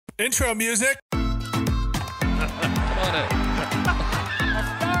Intro music. Come on in. A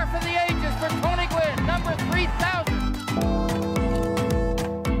star for the ages for Tony Gwynn, number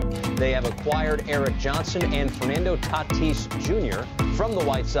 3,000. They have acquired Eric Johnson and Fernando Tatis Jr. from the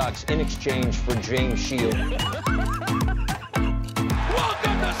White Sox in exchange for James Shield. Welcome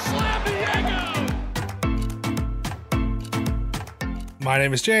to Slam Diego! My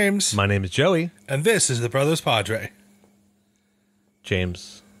name is James. My name is Joey. And this is the Brothers Padre.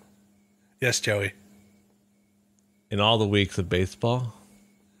 James, Yes, Joey. in all the weeks of baseball,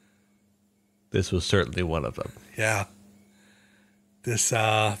 this was certainly one of them. Yeah. This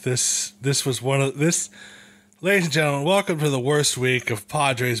was one of this. Ladies and gentlemen, welcome to the worst week of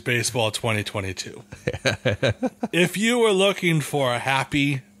Padres baseball 2022. If you were looking for a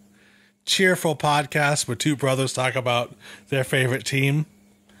happy, cheerful podcast where two brothers talk about their favorite team,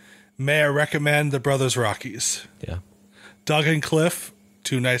 may I recommend the Brothers Rockies. Yeah. Doug and Cliff,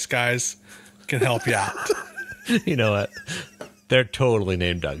 two nice guys, can help you out. You know what? They're totally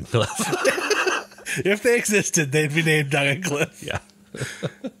named Doug. If they existed, they'd be named Doug and Cliff. Yeah.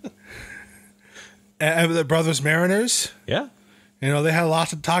 And the Brothers Mariners, Yeah. you know, they had a lot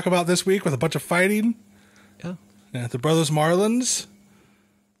to talk about this week with a bunch of fighting. Yeah. Yeah, the Brothers Marlins.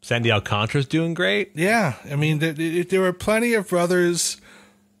 Sandy Alcantara's doing great. Yeah, I mean, there were plenty of Brothers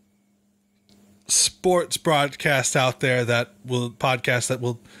sports broadcasts out there podcasts that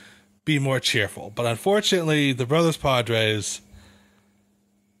will be more cheerful. But unfortunately, the Brothers Padres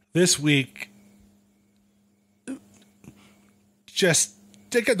this week just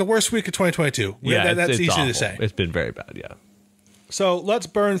they got the worst week of 2022. Yeah, that's it's easy awful. to say. It's been very bad, yeah. So let's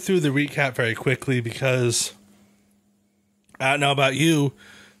burn through the recap very quickly because I don't know about you,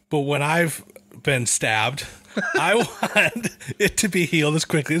 but when I've been stabbed, I want it to be healed as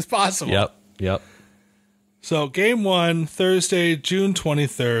quickly as possible. Yep. So game 1, Thursday, June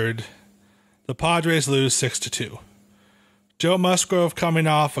 23rd, the Padres lose 6-2. Joe Musgrove coming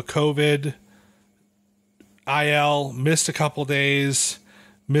off a COVID IL, missed a couple days,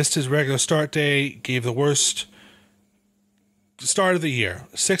 missed his regular start day, gave the worst start of the year.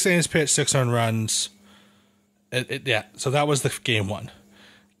 6 innings pitched, 6 earned runs. So that was the game 1.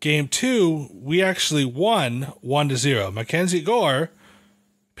 Game 2, we actually won 1-0. Mackenzie Gore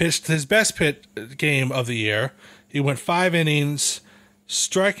pitched his best game of the year. He went 5 innings,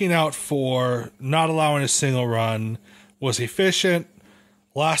 striking out 4, not allowing a single run, was efficient,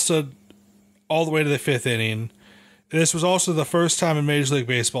 lasted all the way to the 5th inning. This was also the first time in Major League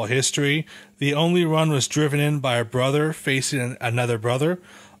Baseball history the only run was driven in by a brother facing another brother.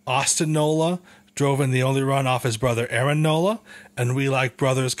 Austin Nola drove in the only run off his brother Aaron Nola, and we like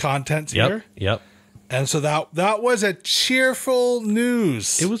brothers content here. Yep. And so that was a cheerful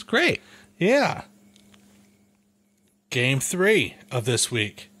news. It was great. Yeah. Game 3 of this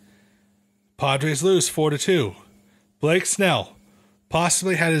week. Padres lose 4-2. Blake Snell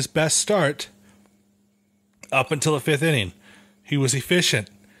possibly had his best start up until the 5th inning. He was efficient.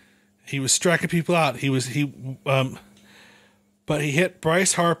 He was striking people out. But he hit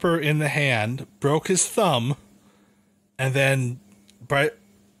Bryce Harper in the hand, broke his thumb, and then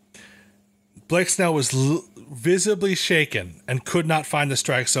Blake Snell was visibly shaken and could not find the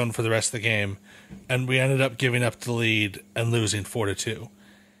strike zone for the rest of the game, and we ended up giving up the lead and losing 4-2.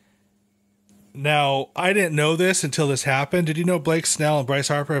 Now, I didn't know this until this happened. Did you know Blake Snell and Bryce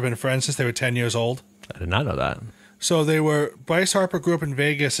Harper have been friends since they were 10 years old? I did not know that. So Bryce Harper grew up in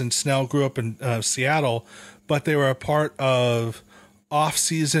Vegas and Snell grew up in Seattle, but they were a part of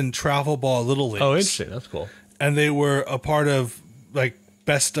off-season travel ball Little Leagues. Oh, interesting. That's cool. And they were a part of like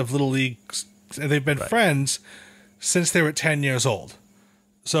best of Little Leagues. And they've been friends since they were 10 years old.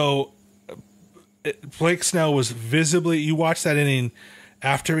 So Blake Snell was visibly, you watch that inning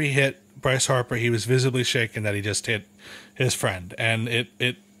after he hit Bryce Harper, he was visibly shaken that he just hit his friend. And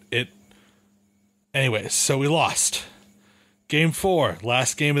anyways, so we lost. Game 4,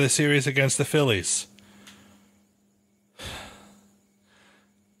 last game of the series against the Phillies.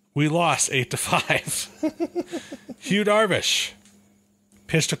 We lost 8-5. Hugh Darvish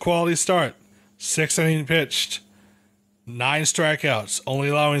pitched a quality start. 6 innings pitched. 9 strikeouts, only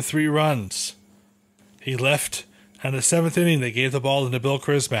allowing 3 runs. He left, and in the 7th inning, they gave the ball to Bill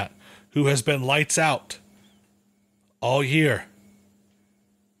Krismat, who has been lights out all year.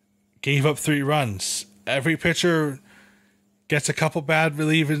 Gave up 3 runs. Every pitcher gets a couple bad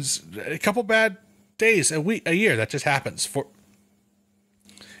a couple bad days a year. That just happens.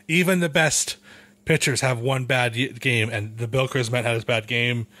 Even the best pitchers have one bad game, and the Bill Krismat had his bad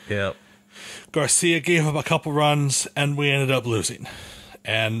game. Yep. Garcia gave up a couple runs, and we ended up losing.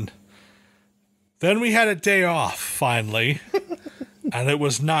 And then we had a day off, finally. And it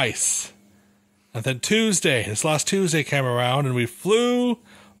was nice. And then this last Tuesday came around, and we flew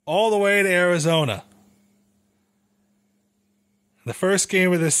all the way to Arizona. The first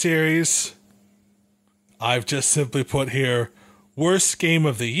game of this series, I've just simply put here, worst game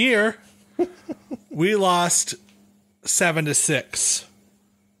of the year. We lost 7-6.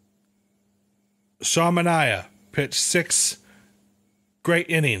 Sean Manaea pitched 6 great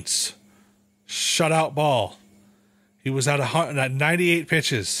innings. Shutout ball. He was at 98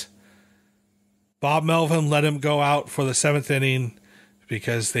 pitches. Bob Melvin let him go out for the 7th inning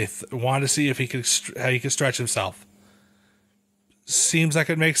because they wanted to see if he could stretch himself. Seems like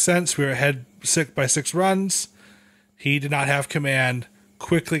it makes sense. We were ahead by 6 runs. He did not have command.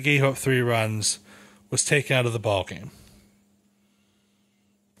 Quickly gave up 3 runs. Was taken out of the ball game.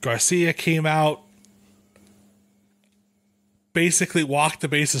 Garcia came out. Basically walked the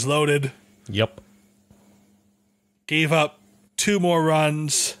bases loaded. Yep. Gave up 2 more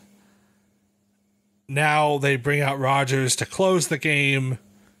runs. Now they bring out Rogers to close the game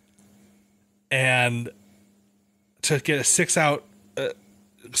and to get a 6-out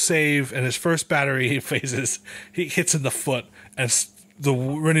save. And his first batter he faces, he hits in the foot, and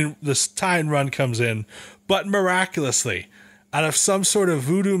this tying run comes in. But miraculously, out of some sort of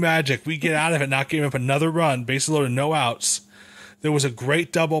voodoo magic, we get out of it, not giving up another run, bases loaded, no outs. There was a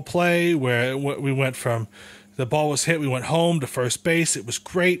great double play where we went from the ball was hit, we went home to first base. It was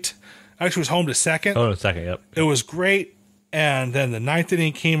great. Actually, it was home to second. Oh, to second, yep. It was great. And then the 9th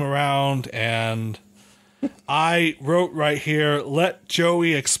inning came around, and I wrote right here, let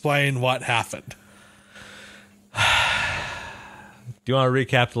Joey explain what happened. Do you want to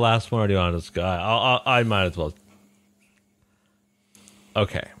recap the last one, or do you want to just go? I might as well.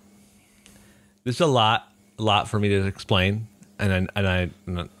 Okay. This is a lot for me to explain, and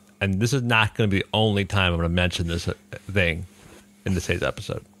this is not going to be the only time I'm going to mention this thing in today's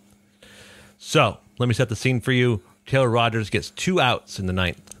episode. So let me set the scene for you. Taylor Rogers gets 2 outs in the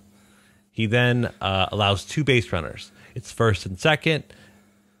 9th. He then allows 2 base runners. It's first and second.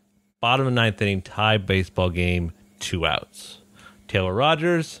 Bottom of the 9th inning, tie baseball game, 2 outs. Taylor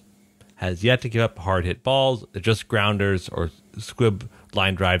Rogers has yet to give up hard hit balls. They're just grounders or squib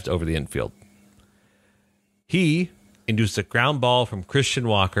line drives over the infield. He induced a ground ball from Christian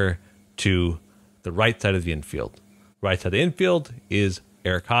Walker to the right side of the infield. Right side of the infield is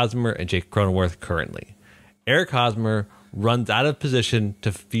Eric Hosmer and Jake Cronenworth currently. Eric Hosmer runs out of position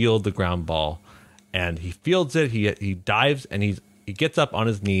to field the ground ball, and he fields it. He dives, and he gets up on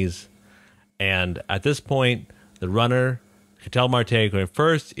his knees. And at this point, the runner, Ketel Marte, going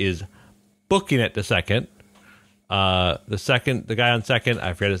first, is booking it to second. The guy on second,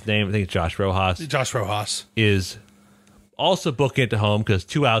 I forget his name. I think it's Josh Rojas. Josh Rojas is also booking it to home because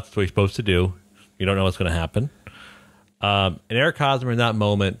 2 outs is what he's supposed to do. You don't know what's going to happen. And Eric Hosmer in that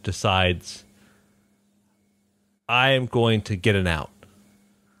moment decides, I am going to get an out.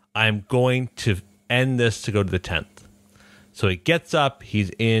 I'm going to end this to go to the 10th. So he gets up.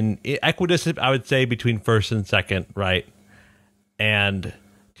 He's in equidistant, I would say, between first and second, right? And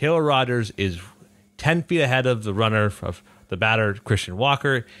Taylor Rogers is 10 feet ahead of the runner, of the batter, Christian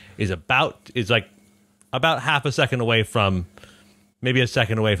Walker, is about half a second away from, maybe a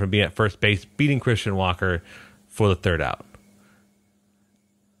second away from being at first base, beating Christian Walker for the 3rd out.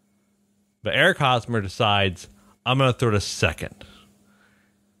 But Eric Hosmer decides, I'm going to throw to second.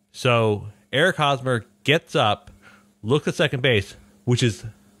 So Eric Hosmer gets up, looks at second base, which is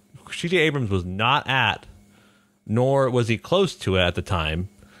C.J. Abrams was not at, nor was he close to it at the time.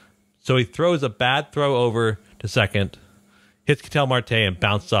 So he throws a bad throw over to second, hits Ketel Marte, and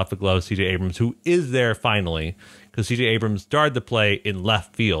bounces off the glove of C.J. Abrams, who is there finally, because C.J. Abrams started the play in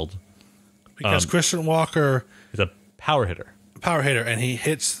left field. Because Christian Walker is a power hitter, and he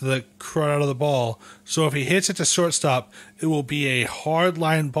hits the crud out of the ball. So if he hits it to shortstop, it will be a hard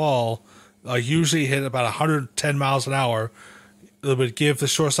line ball, usually hit about 110 miles an hour. It would give the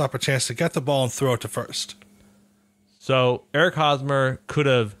shortstop a chance to get the ball and throw it to first. So Eric Hosmer could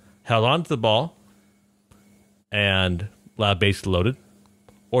have held on to the ball and allowed bases loaded,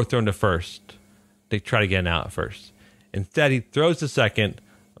 or thrown to first to try to get an out at first. Instead, he throws to second,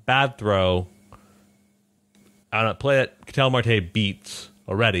 a bad throw, on a play that Ketel Marte beats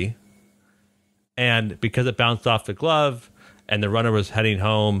already, and because it bounced off the glove and the runner was heading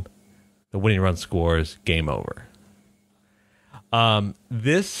home, the winning run scores, game over.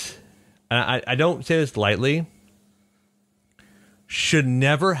 This, and I don't say this lightly, should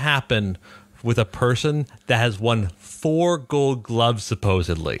never happen with a person that has won 4 Gold Gloves,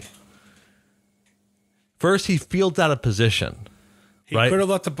 supposedly. First, he fields out of position. He could have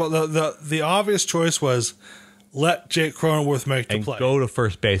let the obvious choice was, let Jake Cronenworth make the and play. go to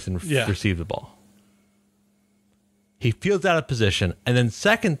first base and receive the ball. He feels out of position. And then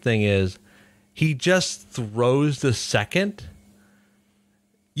second thing is he just throws the second.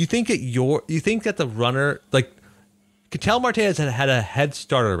 You think that the runner, like Ketel Marte has had a head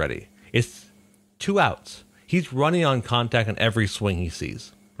start already. It's 2 outs. He's running on contact on every swing he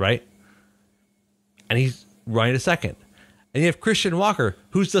sees, right? And he's running to second. And you have Christian Walker,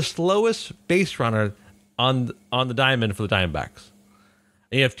 who's the slowest base runner on the diamond for the Diamondbacks.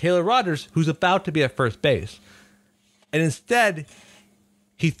 And you have Taylor Rogers, who's about to be at first base. And instead,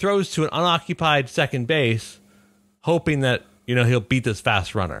 he throws to an unoccupied second base, hoping that, he'll beat this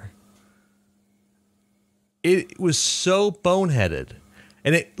fast runner. It was so boneheaded.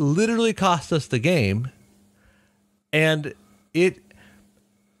 And it literally cost us the game. And I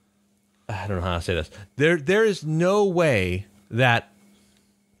don't know how to say this. There is no way that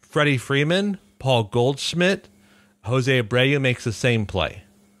Freddie Freeman, Paul Goldschmidt, Jose Abreu makes the same play.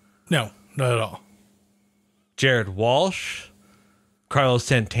 No, not at all. Jared Walsh, Carlos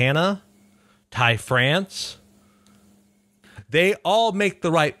Santana, Ty France, they all make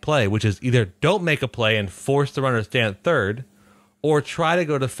the right play, which is either don't make a play and force the runner to stand at third, or try to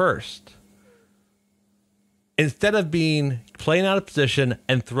go to first. Instead of playing out of position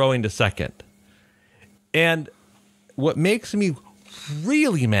and throwing to second. And what makes me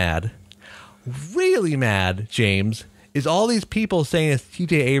really mad, James, is all these people saying it's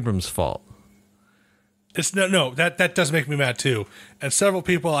TJ Abrams' fault. It's no, that does make me mad too. And several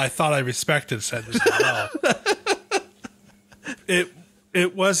people I thought I respected said this as well.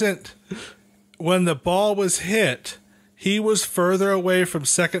 It wasn't when the ball was hit, he was further away from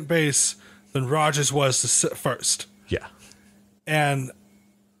second base than Rogers was to first. Yeah. And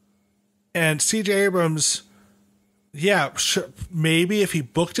CJ Abrams, maybe if he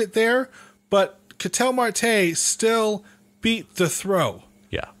booked it there, but Ketel Marte still beat the throw.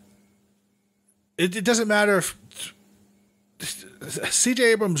 Yeah. It doesn't matter if CJ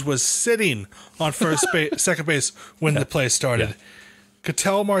Abrams was sitting on second base when the play started. Yeah.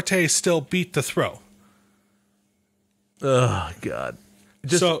 Ketel Marte still beat the throw. Oh, God.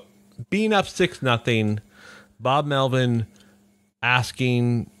 So being up 6-0, Bob Melvin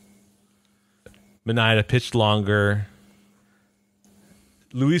asking Minaya to pitch longer,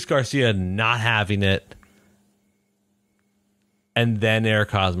 Luis Garcia not having it, and then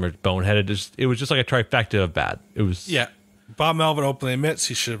Eric Hosmer boneheaded. It was just like a trifecta of bad. It was Bob Melvin openly admits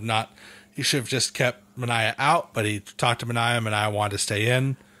he should have just kept Minaya out, but he talked to Minaya. Minaya wanted to stay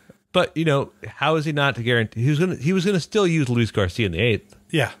in. But how is he not to guarantee he was gonna still use Luis Garcia in the 8th?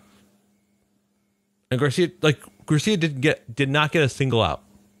 Yeah. And Garcia did not get a single out.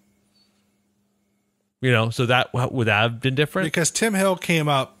 So that would that have been different? Because Tim Hill came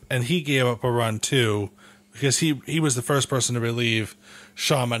up and he gave up a run too, because he was the first person to relieve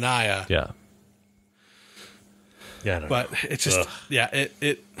Sean Minaya. Yeah. Yeah, I don't know. It's just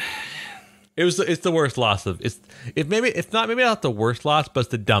it's the worst loss of maybe not the worst loss, but it's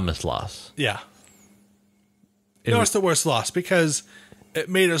the dumbest loss. Yeah. It's the worst loss because it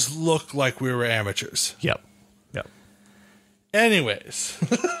made us look like we were amateurs. Yep. Anyways,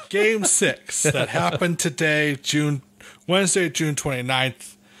 Game 6 that happened today, Wednesday, June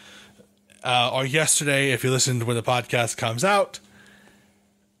 29th, or yesterday, if you listened when the podcast comes out.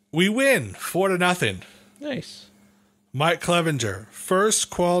 We win 4-0. Nice. Mike Clevinger, first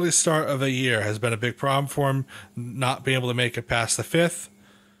quality start of the year, has been a big problem for him, not being able to make it past the 5th.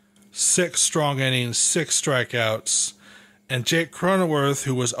 6 strong innings, 6 strikeouts. And Jake Cronenworth,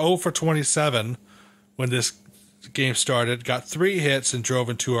 who was 0 for 27 when this game started, got 3 hits and drove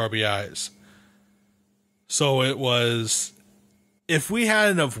in 2 RBIs. So it was, if we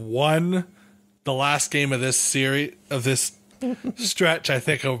hadn't have won the last game of this series, of this stretch, I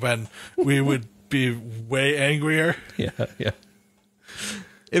think we would be way angrier. Yeah. It'd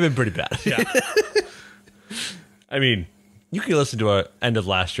been pretty bad. Yeah. I mean, you can listen to our end of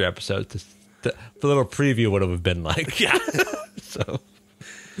last year episode the little preview of what it would have been like. Yeah.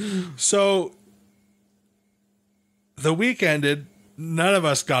 So the week ended. None of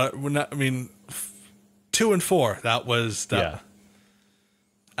us got it. 2 and 4. That was that.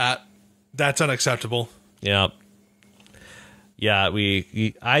 Yeah. That's unacceptable. Yeah. Yeah.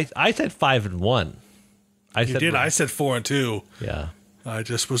 I said 5 and 1. You did. I said 4 and 2. Yeah. I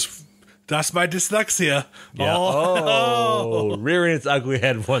just was. That's my dyslexia. Yeah. Oh, rearing its ugly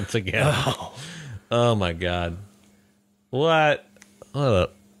head once again. Oh my God. What an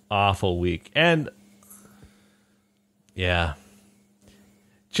awful week. And yeah,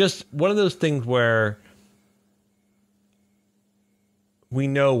 just one of those things where we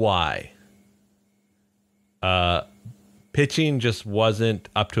know why. Pitching just wasn't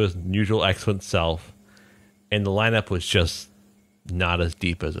up to his usual excellent self, and the lineup was just not as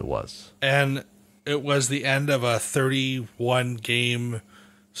deep as it was. And it was the end of a 31 game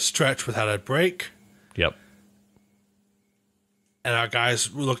stretch without a break. Yep. And our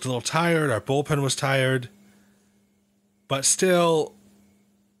guys looked a little tired. Our bullpen was tired. But still,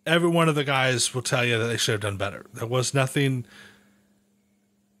 every one of the guys will tell you that they should have done better. There was nothing.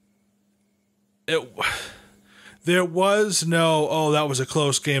 There was no, oh, that was a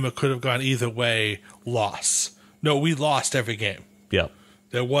close game. It could have gone either way. Loss. No, we lost every game. Yep.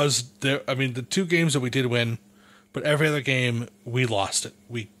 The 2 games that we did win, but every other game we lost it.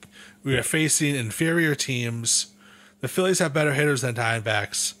 We were facing inferior teams. The Phillies have better hitters than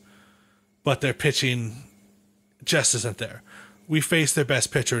Diamondbacks, but their pitching just isn't there. We faced their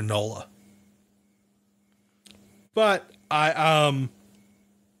best pitcher, Nola. But the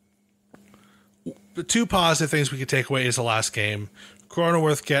 2 positive things we could take away is the last game.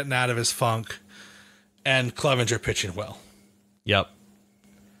 Cronenworth getting out of his funk, and Clevinger pitching well. Yep.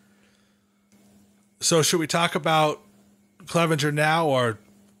 So should we talk about Clevinger now or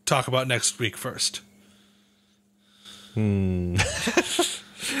talk about next week first? Let's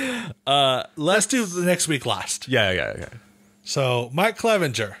do the next week last. Yeah. So Mike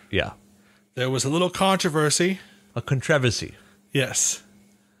Clevinger. Yeah. There was a little controversy. A controversy. Yes.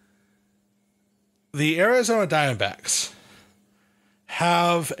 The Arizona Diamondbacks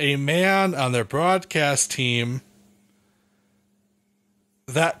have a man on their broadcast team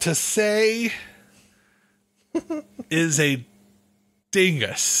that to say is a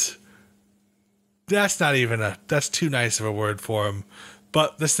dingus. That's too nice of a word for him.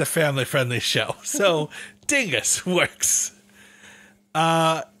 But this is a family-friendly show. So dingus works.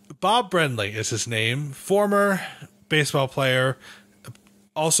 Bob Brenly is his name. Former baseball player.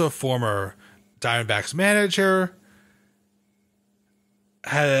 Also former Diamondbacks manager.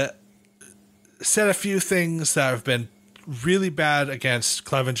 Had said a few things that have been really bad against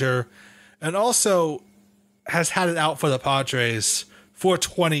Clevinger. And also has had it out for the Padres for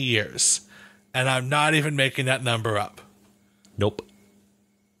 20 years. And I'm not even making that number up. Nope.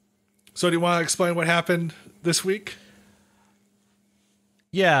 So do you want to explain what happened this week?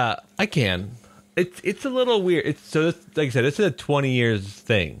 Yeah, I can. It's a little weird. Like I said, it's a 20 years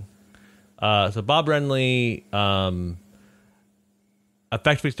thing. So Bob Brenly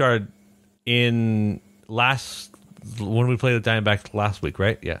effectively started when we played the Diamondbacks last week,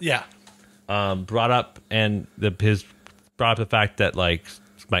 right? Yeah. Yeah. Brought up the fact that like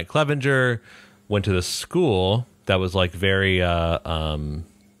Mike Clevinger went to the school that was like very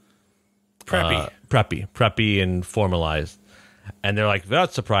preppy and formalized, and they're like,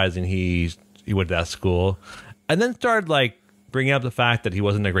 that's surprising he went to that school, and then started like bringing up the fact that he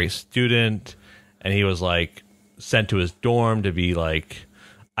wasn't a great student, and he was like sent to his dorm to be like,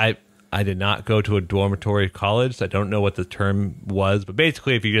 I did not go to a dormitory college, so I don't know what the term was, but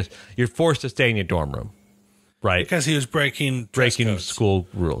basically if you're forced to stay in your dorm room. Right. Because he was breaking school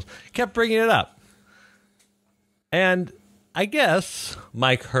rules. Kept bringing it up. And I guess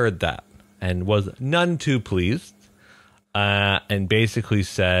Mike heard that and was none too pleased, and basically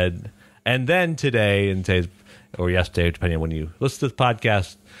said, and then today or yesterday, depending on when you listen to this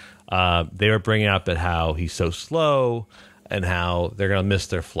podcast, they were bringing up that how he's so slow and how they're going to miss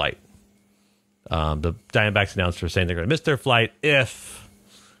their flight. The Diamondbacks announced were saying they're going to miss their flight if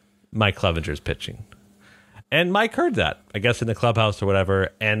Mike Clevinger is pitching. And Mike heard that, I guess, in the clubhouse or whatever,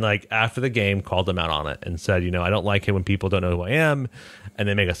 and like after the game called him out on it and said, I don't like it when people don't know who I am and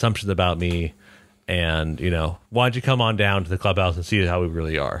they make assumptions about me, and why don't you come on down to the clubhouse and see how we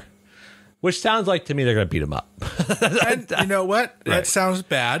really are? Which sounds like to me they're going to beat him up. And you know what? Right. That sounds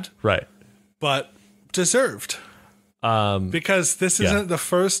bad. Right. But deserved. Because this isn't the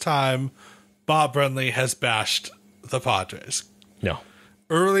first time Bob Brenly has bashed the Padres. No.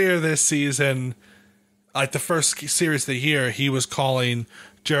 Earlier this season, like the first series of the year, he was calling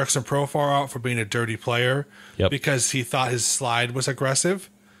Jerickson Profar out for being a dirty player because he thought his slide was aggressive.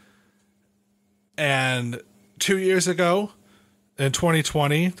 And 2 years ago, in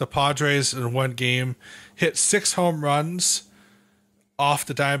 2020, the Padres in one game hit 6 home runs off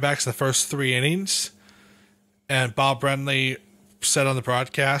the Diamondbacks in the first 3 innings. And Bob Brenly said on the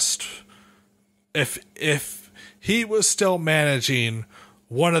broadcast, if he was still managing,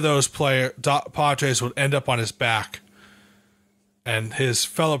 one of those Padres would end up on his back. And his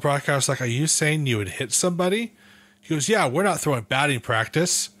fellow broadcaster was like, are you saying you would hit somebody? He goes, yeah, we're not throwing batting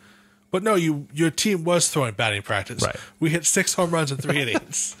practice. But no, your team was throwing batting practice. Right. We hit 6 home runs in 3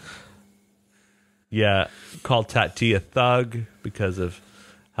 innings. Yeah, called Tati a thug because of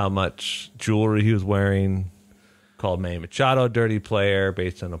how much jewelry he was wearing. Called Manny Machado a dirty player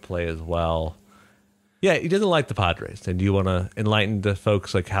based on a play as well. Yeah, he doesn't like the Padres. And do you want to enlighten the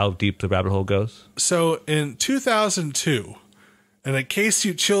folks like how deep the rabbit hole goes? So in 2002, and in case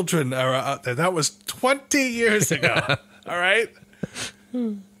you children are out there, that was 20 years ago. All right?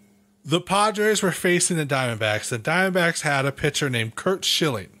 The Padres were facing the Diamondbacks. The Diamondbacks had a pitcher named Curt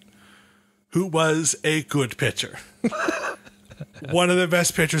Schilling, who was a good pitcher. One of the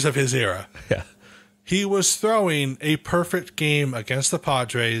best pitchers of his era. Yeah. He was throwing a perfect game against the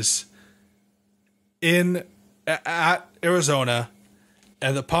Padres at Arizona,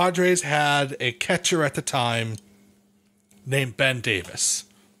 and the Padres had a catcher at the time named Ben Davis.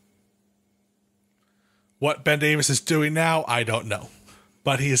 What Ben Davis is doing now, I don't know,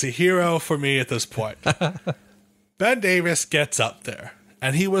 but he is a hero for me at this point. Ben Davis gets up there,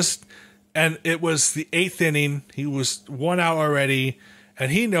 and it was the 8th inning. He was 1 out already,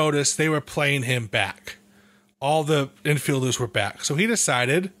 and he noticed they were playing him back. All the infielders were back, so he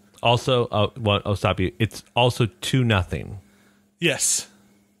decided. Also, I'll stop you. It's also 2-0. Yes.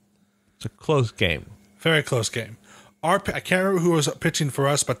 It's a close game. Very close game. I can't remember who was pitching for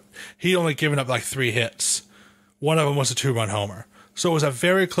us, but he only given up like 3 hits. One of them was a 2-run homer. So it was a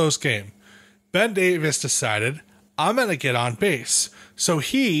very close game. Ben Davis decided, I'm going to get on base. So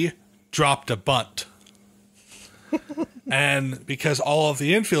he dropped a bunt. And because all of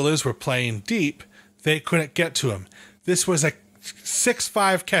the infielders were playing deep, they couldn't get to him. This was a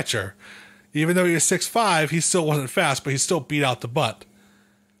 6'5" catcher. Even though he was 6'5", he still wasn't fast, but he still beat out the bunt.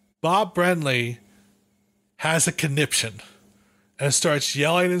 Bob Brenly has a conniption and starts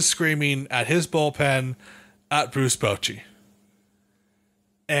yelling and screaming at his bullpen at Bruce Bochy.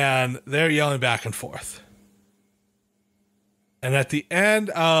 And they're yelling back and forth. And at the end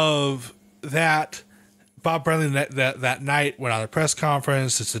of that, Bob Brenly that night went on a press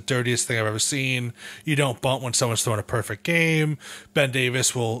conference. It's the dirtiest thing I've ever seen. You don't bunt when someone's throwing a perfect game. Ben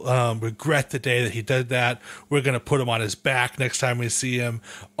Davis will regret the day that he did that. We're going to put him on his back next time we see him.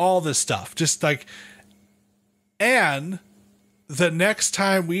 All this stuff. Just like... And the next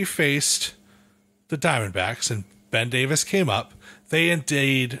time we faced the Diamondbacks and Ben Davis came up, they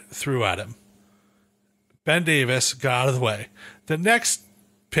indeed threw at him. Ben Davis got out of the way. The next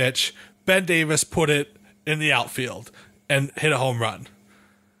pitch, Ben Davis put it in the outfield and hit a home run.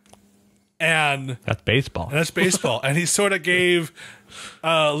 And that's baseball. And he sort of gave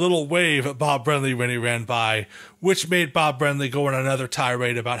a little wave at Bob Brenly when he ran by, which made Bob Brenly go on another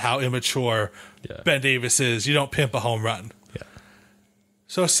tirade about how immature Ben Davis is. You don't pimp a home run. Yeah.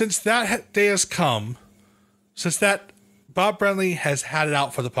 So since that day has come, Bob Brenly has had it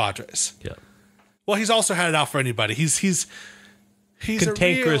out for the Padres. Yeah. Well, he's also had it out for anybody. He's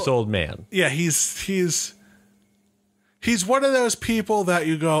cantankerous old man. Yeah, he's one of those people that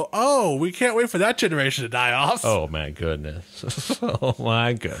you go, oh, we can't wait for that generation to die off. Oh my goodness. Oh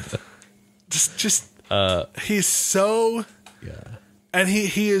my goodness. He's so and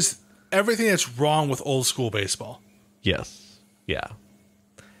he is everything that's wrong with old school baseball. Yes. Yeah.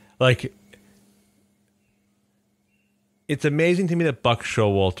 Like, it's amazing to me that Buck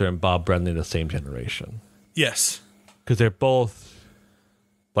Showalter and Bob Brenly are the same generation. Yes. Because they're both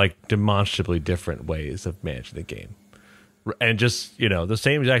like demonstrably different ways of managing the game. And just, the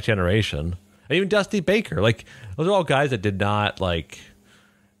same exact generation. And even Dusty Baker. Like, those are all guys that did not, like...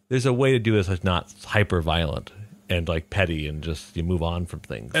 There's a way to do this that's not hyper-violent and, like, petty and just you move on from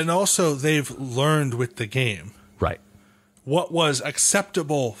things. And also, they've learned with the game. Right. What was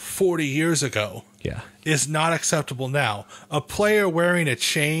acceptable 40 years ago is not acceptable now. A player wearing a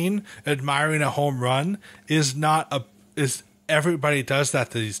chain, admiring a home run, is everybody does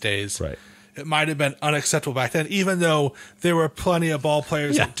that these days. Right. It might have been unacceptable back then, even though there were plenty of ball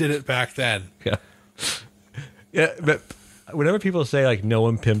players that did it back then. Yeah. Yeah, but whenever people say, like, no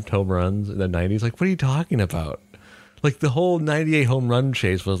one pimped home runs in the 90s, like, what are you talking about? Like, the whole 98 home run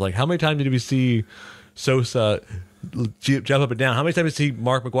chase was like, how many times did we see Sosa jump up and down? How many times did we see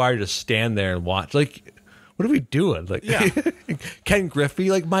Mark McGwire just stand there and watch? Like, what are we doing? Like, Ken Griffey,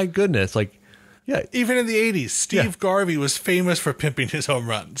 like, my goodness. Like, yeah. Even in the 80s, Steve Garvey was famous for pimping his home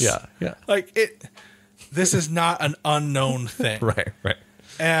runs. Yeah, yeah. Like, this is not an unknown thing. Right.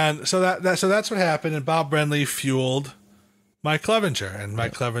 And so that's what happened, and Bob Brenly fueled Mike Clevinger, and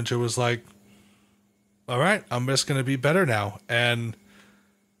Mike Clevinger was like, all right, I'm just going to be better now. And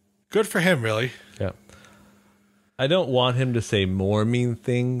good for him, really. Yeah. I don't want him to say more mean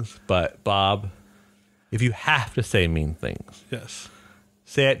things, but Bob, if you have to say mean things, yes,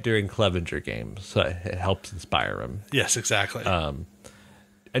 say it during Clevinger games, so it helps inspire him. Yes, exactly.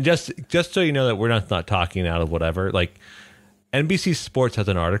 And just so you know that we're not talking out of whatever, like, NBC Sports has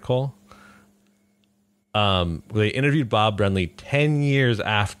an article where they interviewed Bob Brenly 10 years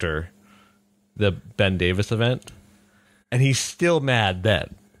after the Ben Davis event, and he's still mad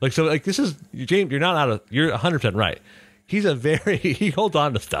then. Like, so, like, this is, James, you're 100% right. He holds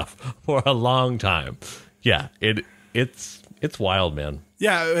on to stuff for a long time. Yeah, it's wild, man.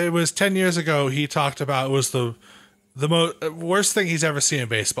 Yeah, it was 10 years ago. He talked about it was the worst thing he's ever seen in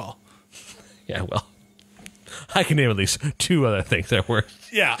baseball. Yeah, well, I can name at least 2 other things that were.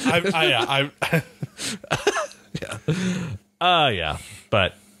 Yeah, Yeah,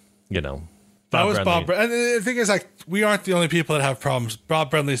 but that was Bob. And the thing is, like, we aren't the only people that have problems.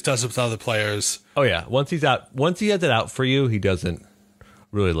 Bob Brenly does it with other players. Oh yeah, once he has it out for you, he doesn't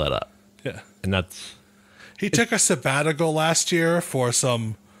really let up. Yeah, and that's. He took a sabbatical last year for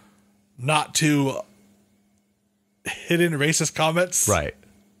some not too hidden racist comments. Right.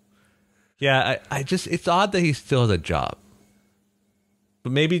 Yeah, I just, it's odd that he still has a job.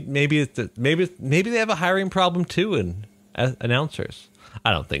 But maybe they have a hiring problem too in announcers.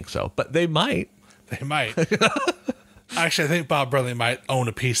 I don't think so, but they might. They might. Actually, I think Bob Brenly might own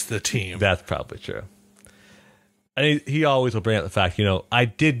a piece of the team. That's probably true. And he always will bring up the fact, I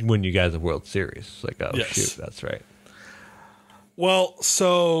did win you guys a World Series. Like, oh, yes. Shoot, that's right. Well,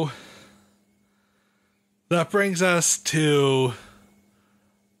 so that brings us to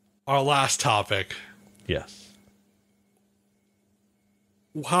our last topic. Yes.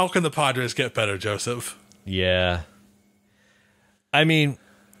 How can the Padres get better, Joseph? Yeah. I mean,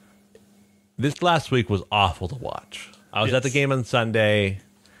 this last week was awful to watch. I was at the game on Sunday,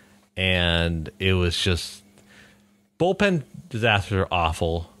 and it was just... Bullpen disasters are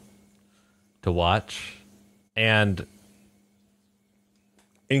awful to watch, and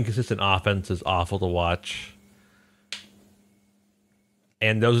inconsistent offense is awful to watch.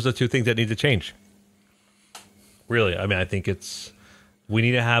 And those are the 2 things that need to change. Really, I mean, I think we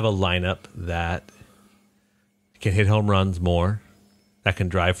need to have a lineup that can hit home runs more, that can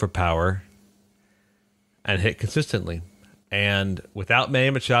drive for power, and hit consistently. And without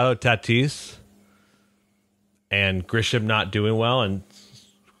Manny Machado, Tatis, and Grisham not doing well, and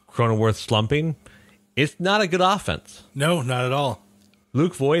Cronenworth slumping, it's not a good offense. No, not at all.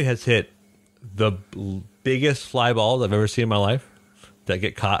 Luke Voigt has hit the biggest fly balls I've ever seen in my life that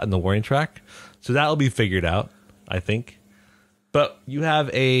get caught in the warning track. So that'll be figured out, I think. But you have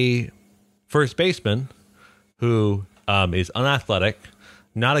a first baseman who is unathletic,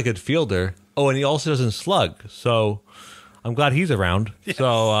 not a good fielder. Oh, and he also doesn't slug. So I'm glad he's around. Yes.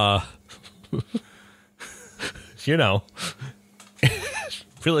 So,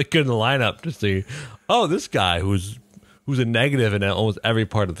 really good in the lineup to see, this guy who's a negative in almost every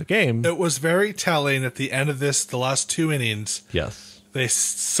part of the game. It was very telling at the end of the last 2 innings. Yes. They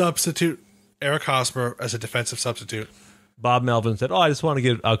substitute Eric Hosmer as a defensive substitute. Bob Melvin said, I just want to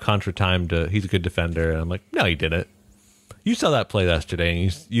give Alcantara time he's a good defender. And I'm like, no, he didn't. You saw that play yesterday,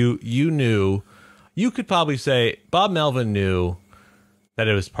 and you knew, you could probably say Bob Melvin knew that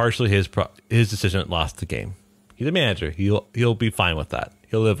it was partially his decision that lost the game. He's a manager. He'll be fine with that.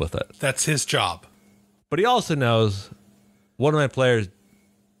 He'll live with it. That's his job. But he also knows one of my players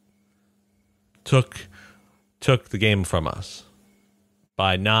took the game from us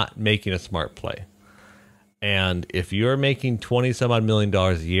by not making a smart play. And if you're making $20 some million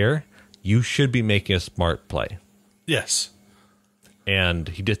a year, you should be making a smart play. Yes. And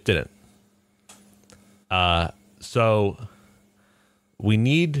he just didn't. So we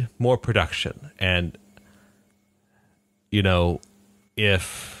need more production. And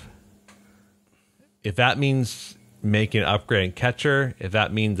if that means making an upgrade in catcher, if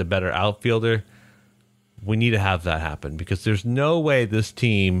that means a better outfielder, we need to have that happen, because there's no way that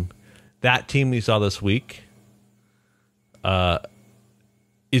team we saw this week,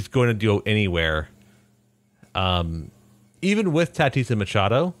 is going to go anywhere, even with Tatis and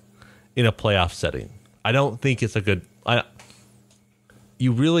Machado in a playoff setting. I don't think it's a good.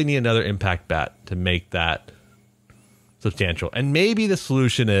 You really need another impact bat to make that substantial. And maybe the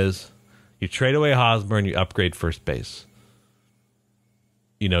solution is you trade away Hosmer and you upgrade first base.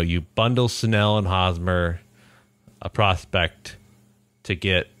 You bundle Snell and Hosmer, a prospect, to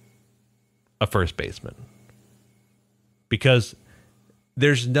get a first baseman. Because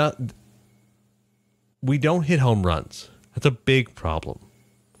we don't hit home runs. That's a big problem.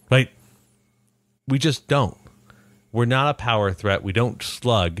 Right? We just don't. We're not a power threat. We don't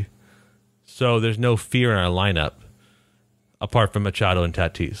slug. So there's no fear in our lineup apart from Machado and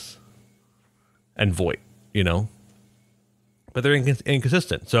Tatis and Voigt, but they're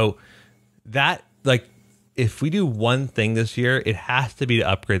inconsistent. So that, if we do one thing this year, it has to be to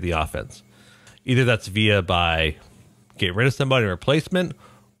upgrade the offense. Either that's by get rid of somebody in replacement,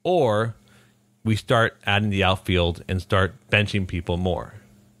 or we start adding the outfield and start benching people more.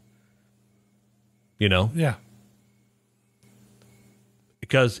 You know? Yeah.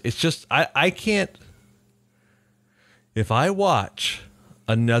 Because it's just, I can't, if I watch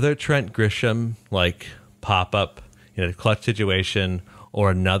another Trent Grisham like pop up in a clutch situation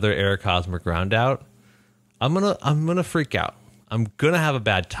or another Eric Hosmer ground out, I'm gonna freak out. I'm gonna have a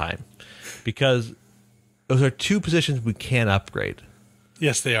bad time because those are two positions we can't upgrade.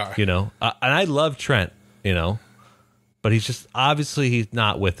 Yes, they are. You know, and I love Trent, you know, but he's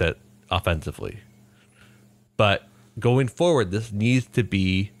not with it offensively. But going forward, this needs to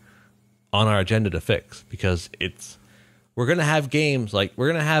be on our agenda to fix because we're going to have games we're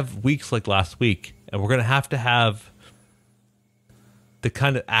going to have weeks like last week, and we're going to have the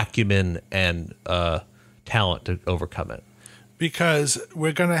kind of acumen and talent to overcome it. Because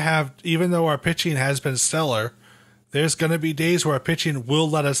we're going to have, even though our pitching has been stellar, there's going to be days where our pitching will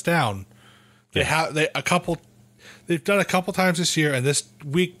let us down. They've done a couple times this year, and this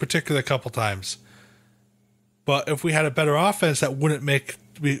week particularly a couple times. But if we had a better offense, that wouldn't make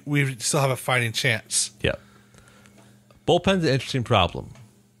we still have a fighting chance. Yeah. Bullpen's an interesting problem.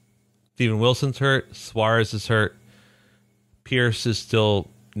 Steven Wilson's hurt. Suarez is hurt. Pierce is still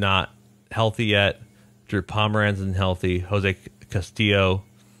not healthy yet. Drew Pomeranz isn't healthy. Jose Castillo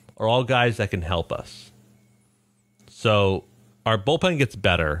are all guys that can help us. So our bullpen gets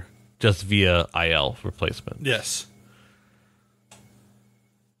better just via IL replacement. Yes.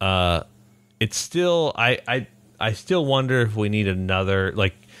 It's still I still wonder if we need another,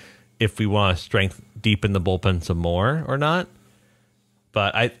 like if we want to strength deepen the bullpen some more or not.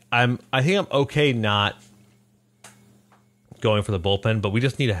 But I think I'm okay not going for the bullpen, but we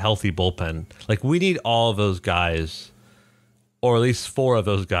just need a healthy bullpen. Like we need all of those guys, or at least 4 of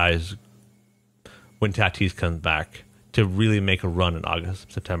those guys when Tatis comes back to really make a run in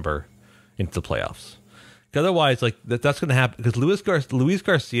August, September into the playoffs. Otherwise, like that's going to happen because Luis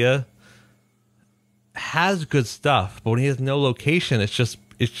Garcia has good stuff, but when he has no location, it's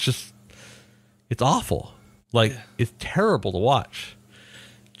awful. Like it's terrible to watch.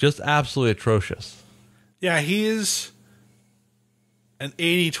 Just absolutely atrocious. Yeah, he is an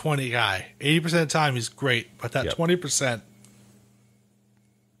 80-20 guy. 80% of the time he's great, but that 20%,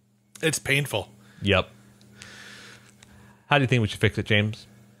 it's painful. Yep. How do you think we should fix it, James?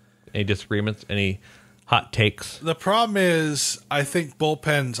 Any disagreements? Any hot takes? The problem is, I think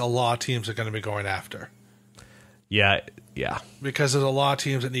bullpens a lot of teams are going to be going after. Yeah. Because there's a lot of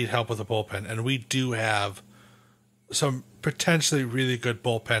teams that need help with the bullpen, and we do have some potentially really good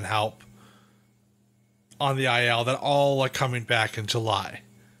bullpen help on the IL that all are coming back in July,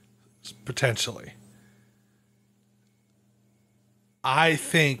 potentially. I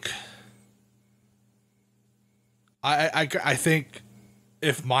think I think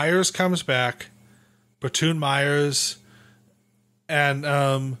if Myers comes back, Platoon Myers and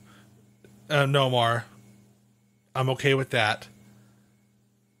Nomar, I'm okay with that.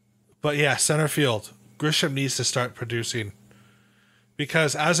 But yeah, center field, Grisham needs to start producing.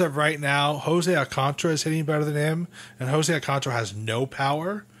 Because as of right now, Jose Alcantara is hitting better than him, and Jose Alcantara has no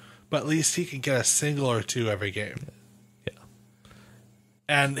power, but at least he can get a single or two every game. Yeah.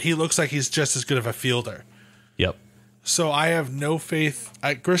 And he looks like he's just as good of a fielder. Yep. So I have no faith.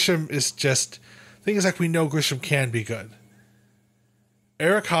 Grisham is just... The thing is, like, we know Grisham can be good.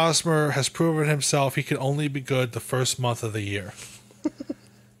 Eric Hosmer has proven himself he can only be good the first month of the year.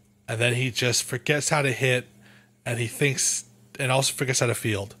 And then he just forgets how to hit, and he thinks... and also forgets how to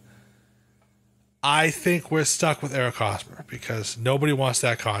field. I think we're stuck with Eric Hosmer because nobody wants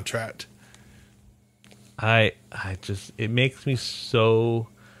that contract. It makes me so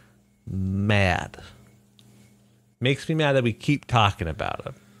mad. Makes me mad that we keep talking about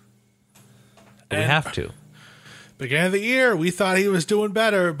him. But we have to. Beginning of the year, we thought he was doing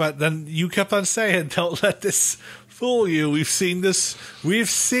better, but then you kept on saying, "Don't let this fool you. We've seen this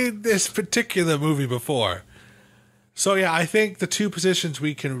particular movie before." So yeah, I think the two positions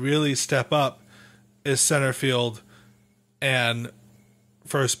we can really step up is center field and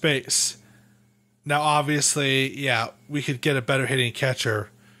first base. Now, obviously, yeah, we could get a better hitting catcher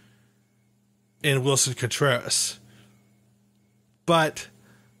in Wilson Contreras. But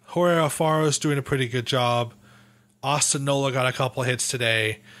Jorge Alfaro is doing a pretty good job. Austin Nola got a couple hits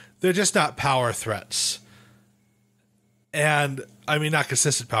today. They're just not power threats. And, I mean, not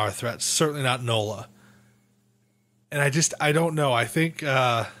consistent power threats. Certainly not Nola. And I don't know. I think,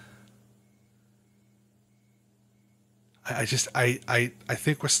 I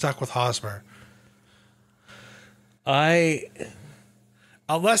think we're stuck with Hosmer. Unless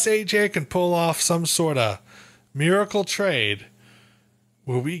AJ can pull off some sort of miracle trade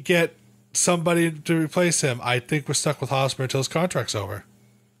where we get somebody to replace him, I think we're stuck with Hosmer until his contract's over.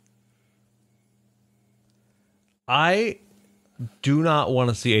 I do not want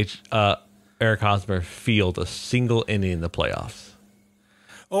to see Eric Hosmer field a single inning in the playoffs.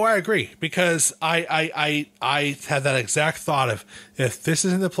 Oh, I agree, because I had that exact thought of, if this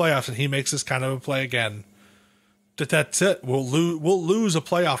is in the playoffs and he makes this kind of a play again, that's it. We'll lose a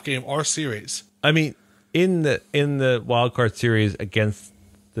playoff game or series. I mean, in the wild card series against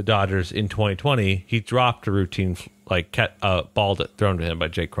the Dodgers in 2020, he dropped a routine ball thrown to him by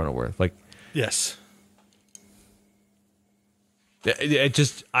Jake Cronenworth. Like, yes,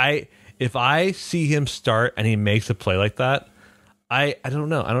 if I see him start and he makes a play like that, I don't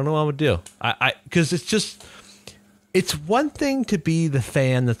know. I don't know what I would do. Because it's one thing to be the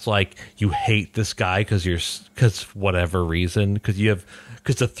fan that's like, you hate this guy because whatever reason, because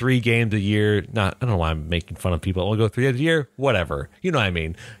the 3 games a year. I don't know why I'm making fun of people. I'll go 3 games a year, whatever. You know what I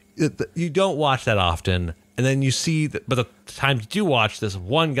mean? You don't watch that often, and then you see that. But the times you do watch, this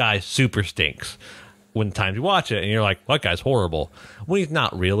one guy super stinks. When the times you watch it, and you're like, well, that guy's horrible. When he's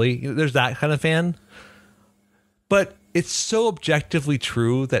not really. There's that kind of fan. But it's so objectively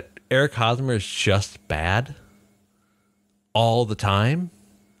true that Eric Hosmer is just bad all the time.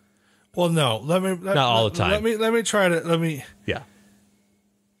 Well, no. Not all the time. Let me. Yeah.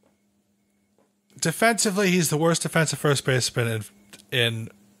 Defensively, he's the worst defensive first baseman in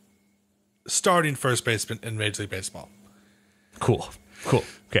starting first baseman in Major League Baseball. Cool.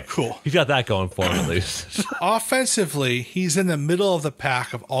 Okay. Cool. He's got that going for him at least. Offensively, he's in the middle of the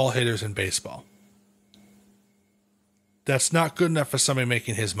pack of all hitters in baseball. That's not good enough for somebody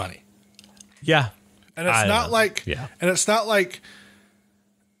making his money. Yeah. And it's not like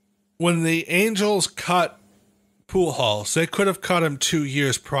when the Angels cut Pujols, they could have cut him 2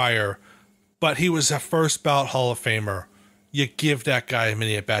 years prior, but he was a first ballot Hall of Famer. You give that guy as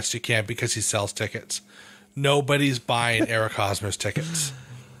many at-bats you can because he sells tickets. Nobody's buying Eric Hosmer's tickets.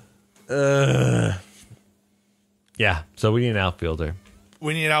 Yeah, so we need an outfielder.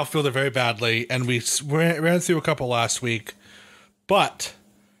 We need an outfielder very badly, and we ran through a couple last week. But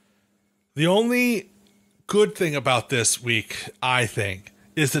the only good thing about this week, I think,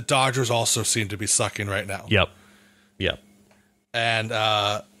 is the Dodgers also seem to be sucking right now. Yep. And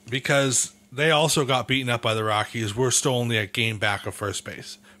because they also got beaten up by the Rockies, we're still only a game back of first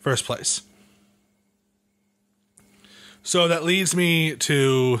place. So that leads me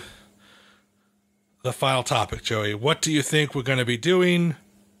to the final topic, Joey. What do you think we're going to be doing?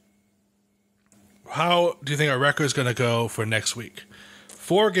 How do you think our record is going to go for next week?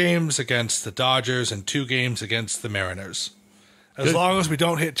 4 games against the Dodgers and 2 games against the Mariners. As long as we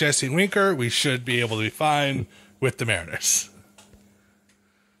don't hit Jesse Winker, we should be able to be fine with the Mariners.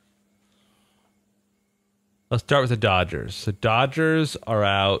 Let's start with the Dodgers. The Dodgers are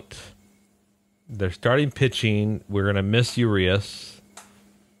out. They're starting pitching. We're going to miss Urias.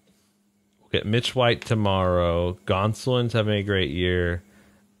 We'll get Mitch White tomorrow. Gonsolin's having a great year.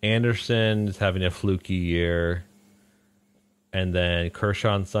 Anderson's having a fluky year. And then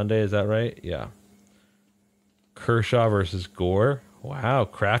Kershaw on Sunday. Is that right? Yeah. Kershaw versus Gore. Wow.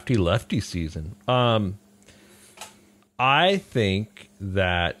 Crafty lefty season. I think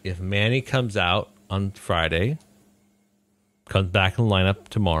that if Manny comes out on Friday, comes back in the lineup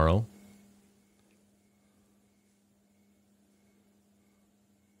tomorrow,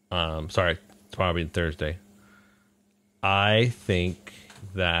 tomorrow being Thursday, I think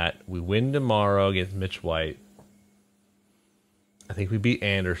that we win tomorrow against Mitch White. I think we beat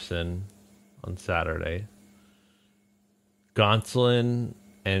Anderson on Saturday. Gonsolin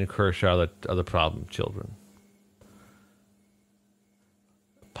and Kershaw are the problem children.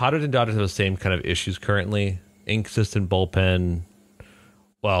 Padres and Dodgers have the same kind of issues currently. Inconsistent bullpen.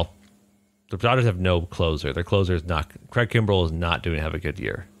 Well, the Dodgers have no closer. Their closer is not. Craig Kimbrell is not have a good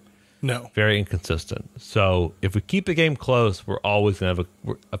year. No. Very inconsistent. So if we keep the game close, we're always going to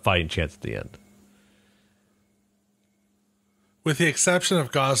have a fighting chance at the end. With the exception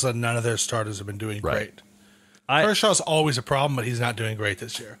of Gosselin, none of their starters have been doing great. Kershaw's always a problem, but he's not doing great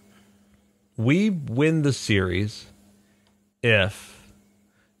this year. We win the series if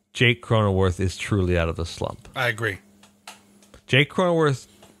Jake Cronenworth is truly out of the slump. I agree. Jake Cronenworth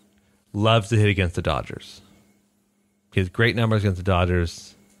loves to hit against the Dodgers. He has great numbers against the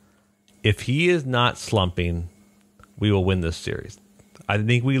Dodgers. If he is not slumping, we will win this series. I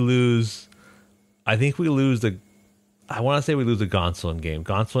think we lose the Gonsolin game.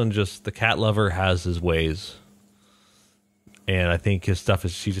 Gonsolin the cat lover has his ways. And I think his stuff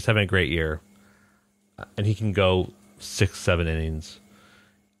he's just having a great year. And he can go 6-7 innings.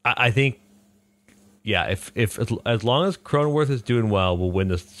 I think yeah, if as long as Cronenworth is doing well, we'll win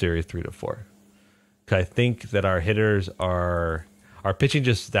this series 3-4. Because I think that our hitters are pitching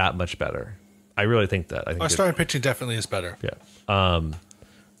just that much better. I really think that. I think Our starting pitching definitely is better. Yeah.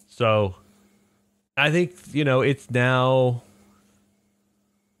 So I think, it's now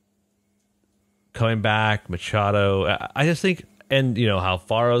coming back, Machado. I just think, and how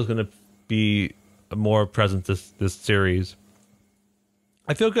Faro's going to be more present this series.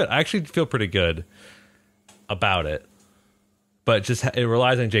 I feel good. I actually feel pretty good about it. But it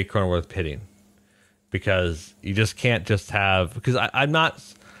relies on Jake Cronenworth hitting. Because you just can't just have, because I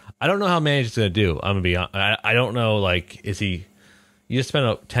don't know how Manny's going to do. I'm going to be honest. I don't know, you just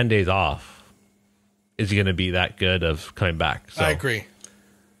spent 10 days off. Is he going to be that good of coming back? So, I agree.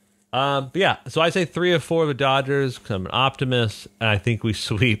 But yeah, so I say 3 of 4 of the Dodgers because I'm an optimist, and I think we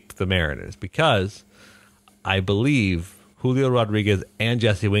sweep the Mariners because I believe Julio Rodriguez and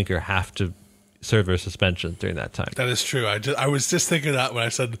Jesse Winker have to serve their suspension during that time. That is true. I was just thinking that when I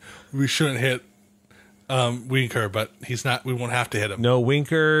said we shouldn't hit Winker, but he's not. We won't have to hit him. No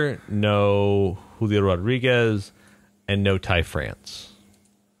Winker, no Julio Rodriguez, and no Ty France.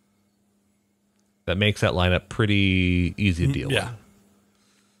 That makes that lineup pretty easy to deal with.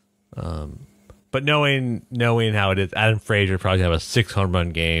 But knowing how it is, Adam Frazier probably have a 6 home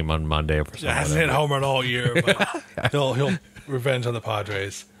run game on Monday or something. Yeah, hasn't hit home run all year, but he'll revenge on the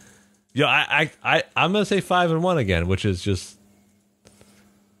Padres. Yeah, I'm gonna say 5-1 again, which is just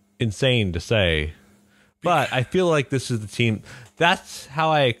insane to say. But I feel like this is the team. That's how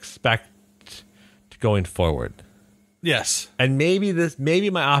I expect going forward. Yes, and maybe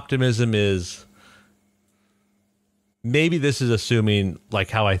my optimism is. Maybe this is assuming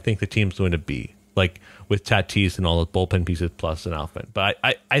how I think the team's going to be, with Tatis and all the bullpen pieces plus an outfit. But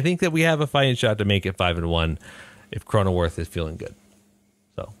I think that we have a fighting shot to make it 5-1 if Cronenworth is feeling good.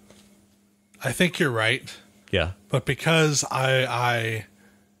 So I think you're right. Yeah, but because because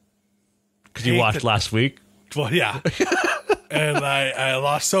you watched last week. Well, yeah, and I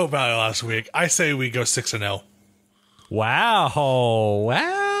lost so badly last week. I say we go 6-0. Wow.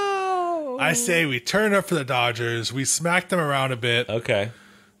 I say we turn up for the Dodgers. We smack them around a bit. Okay.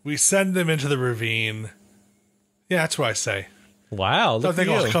 We send them into the ravine. Yeah, that's what I say. Wow. I don't think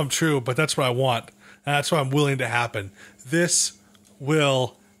it'll come true, but that's what I want. And that's what I'm willing to happen. This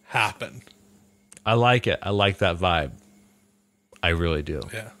will happen. I like it. I like that vibe. I really do.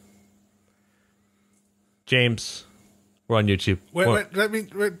 Yeah. James, we're on YouTube.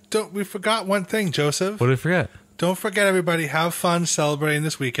 Wait, we forgot one thing, Joseph. What did we forget? Don't forget, everybody, have fun celebrating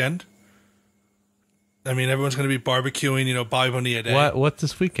this weekend. I mean, everyone's going to be barbecuing, Bobby Bonilla Day. What's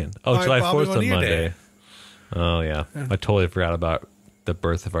this weekend? Oh, July 4th on Monday. Day. Oh, yeah. I totally forgot about the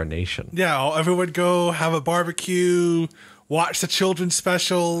birth of our nation. Yeah, everyone go have a barbecue, watch the children's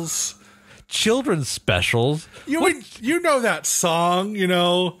specials. Children's specials? You know that song,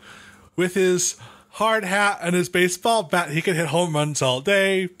 with his hard hat and his baseball bat, he can hit home runs all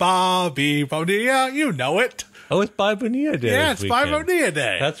day. Bobby Bonilla, you know it. Oh, it's Bobby Bonilla Day. Yeah, it's Bobby Bonilla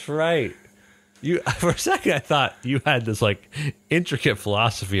Day. That's right. For a second, I thought you had this intricate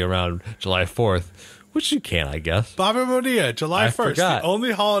philosophy around July 4th, which you can, I guess. Bobby Bonilla, July 1st, the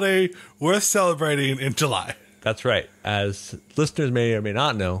only holiday worth celebrating in July. That's right. As listeners may or may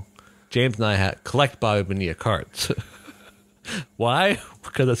not know, James and I collect Bobby Bonilla cards. Why?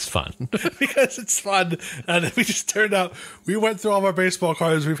 Because it's fun. Because it's fun. And we just turned out, we went through all of our baseball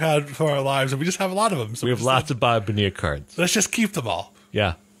cards we've had for our lives, and we just have a lot of them. So we have lots of Bobby Bonilla cards. Let's just keep them all.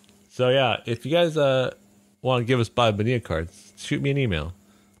 Yeah. So, yeah, if you guys want to give us Bobby Bonilla cards, shoot me an email.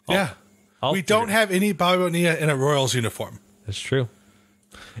 We don't have any Bobby Bonilla in a Royals uniform. That's true.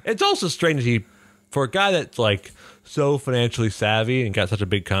 It's also strange for a guy that's so financially savvy and got such a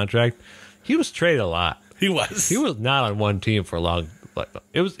big contract, he was traded a lot. He was. He was not on one team for a long.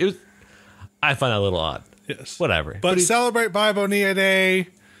 It was. I find that a little odd. Yes. Whatever. But celebrate Bobby Bonilla Day,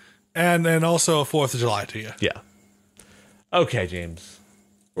 and then also 4th of July to you. Yeah. Okay, James.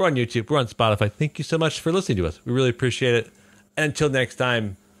 We're on YouTube. We're on Spotify. Thank you so much for listening to us. We really appreciate it. And until next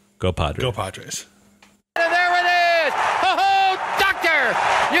time, go Padres. Go Padres.